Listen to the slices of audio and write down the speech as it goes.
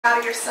Out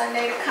of your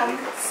Sunday to come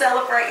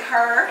celebrate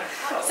her.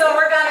 So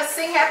we're going to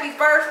sing happy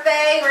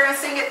birthday. We're going to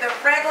sing it the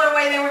regular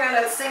way, then we're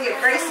going to sing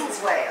it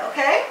Gracie's way,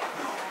 okay?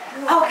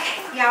 Okay,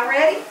 y'all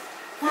ready?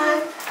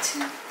 1, 2,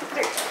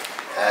 3.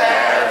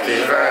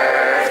 Happy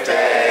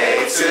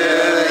birthday to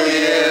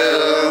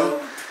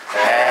you.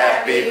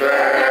 Happy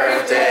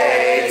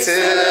birthday to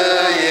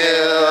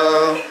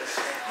you.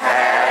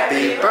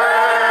 Happy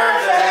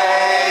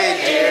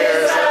birthday,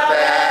 dear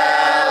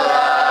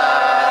Isabella.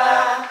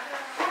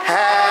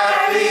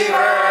 Happy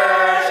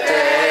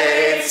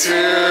birthday to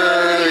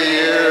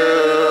you.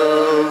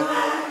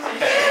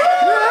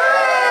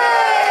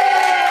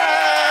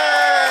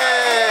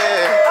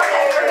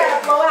 Okay, we're going to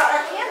blow out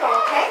our candle,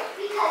 okay?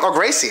 Oh,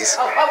 Gracie's.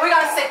 Oh, we're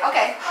going to sing,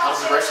 okay.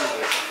 How's Gracie's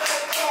doing?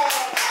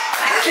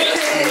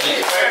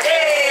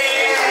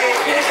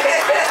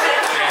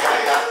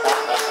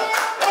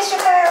 It's your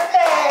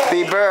birthday.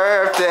 Happy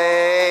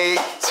birthday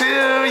to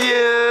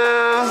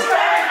you.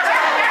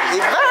 Happy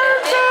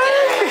birthday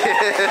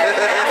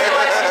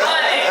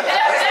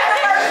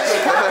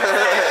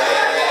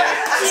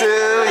to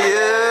you.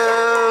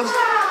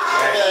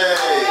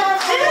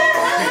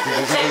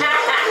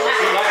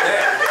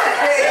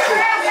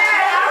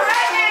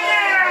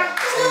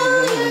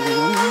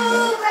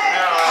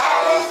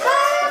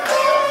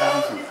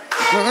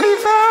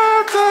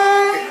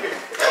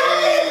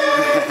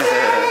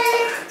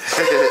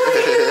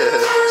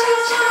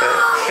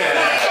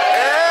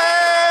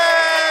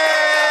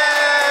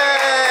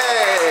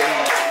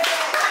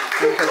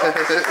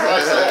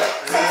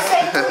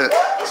 Happy birthday.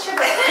 It's your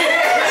birthday.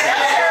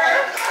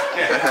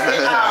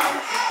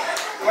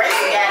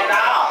 Gracie got it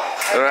all.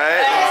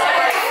 Right?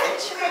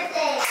 It's your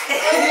birthday.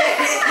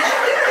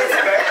 It's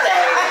her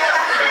birthday.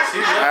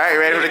 Alright,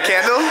 ready for the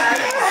candle?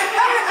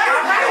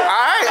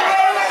 Alright.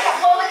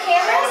 Blow the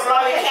candles.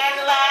 Blow the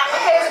candle out.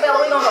 Okay, Isabella,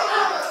 we're going to go.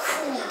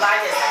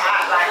 Like it's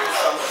hot, like it's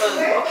some food.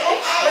 Okay,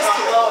 Let's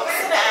blow it.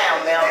 Sit down,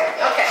 Mel.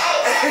 okay.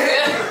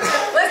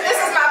 This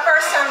is my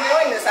first time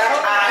doing this. I don't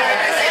know.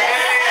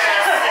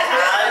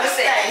 I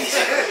understand.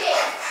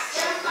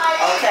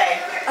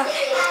 Okay.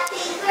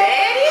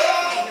 Ready?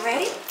 You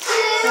ready?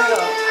 There you go.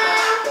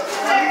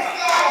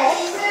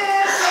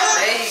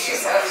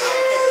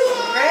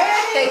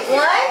 Okay,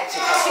 1, 2,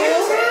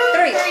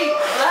 3.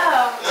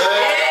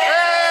 Hey!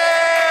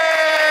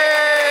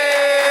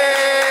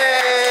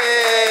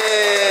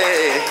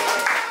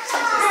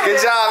 Good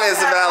job,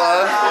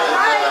 Isabella.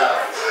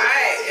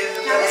 Alright.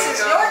 Now this is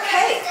your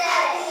cake.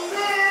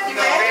 You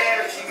ready?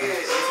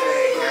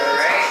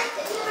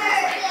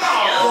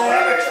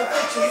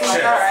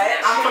 Alright.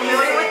 I'm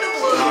familiar with the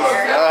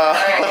blueberry.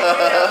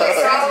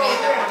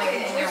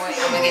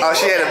 Oh,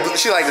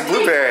 she liked the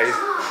blueberry.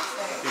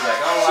 She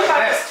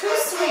thought it was too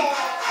sweet.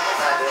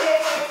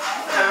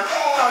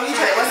 Oh, you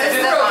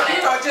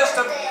are just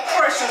a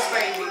precious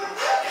baby.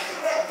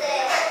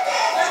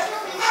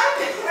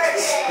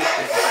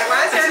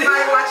 Why does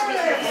everybody watch me?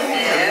 So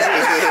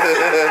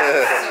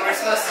we're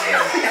supposed to do.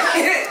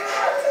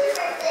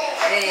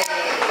 Hey.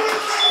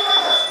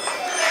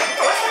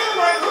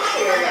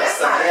 That's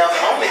something else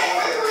on me.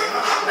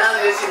 Now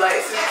that she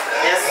likes it.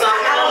 There's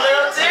something a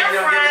little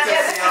different. Yeah,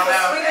 this is the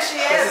sweetest she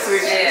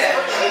is. Yeah.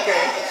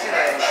 Okay.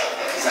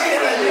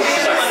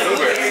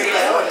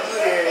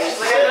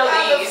 Look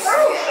at these.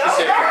 He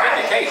said, forget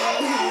the cake.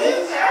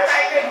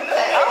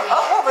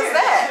 Oh, what was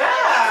that?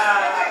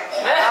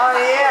 Oh,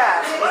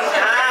 yeah.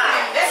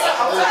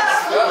 Oh,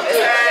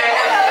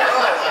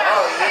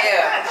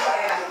 yeah.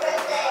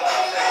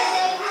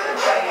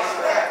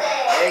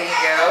 There you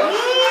go.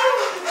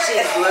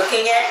 She's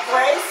looking at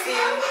Gracie.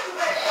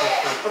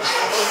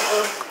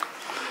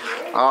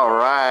 All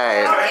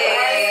right.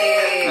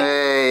 Hey.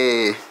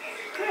 Hey.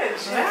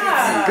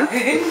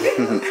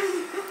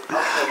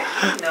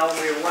 No,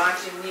 we're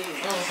watching you.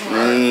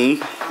 Hey.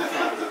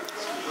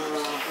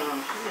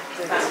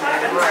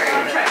 Right.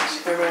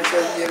 Everyone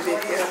tells you a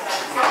video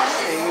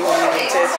and you want me to test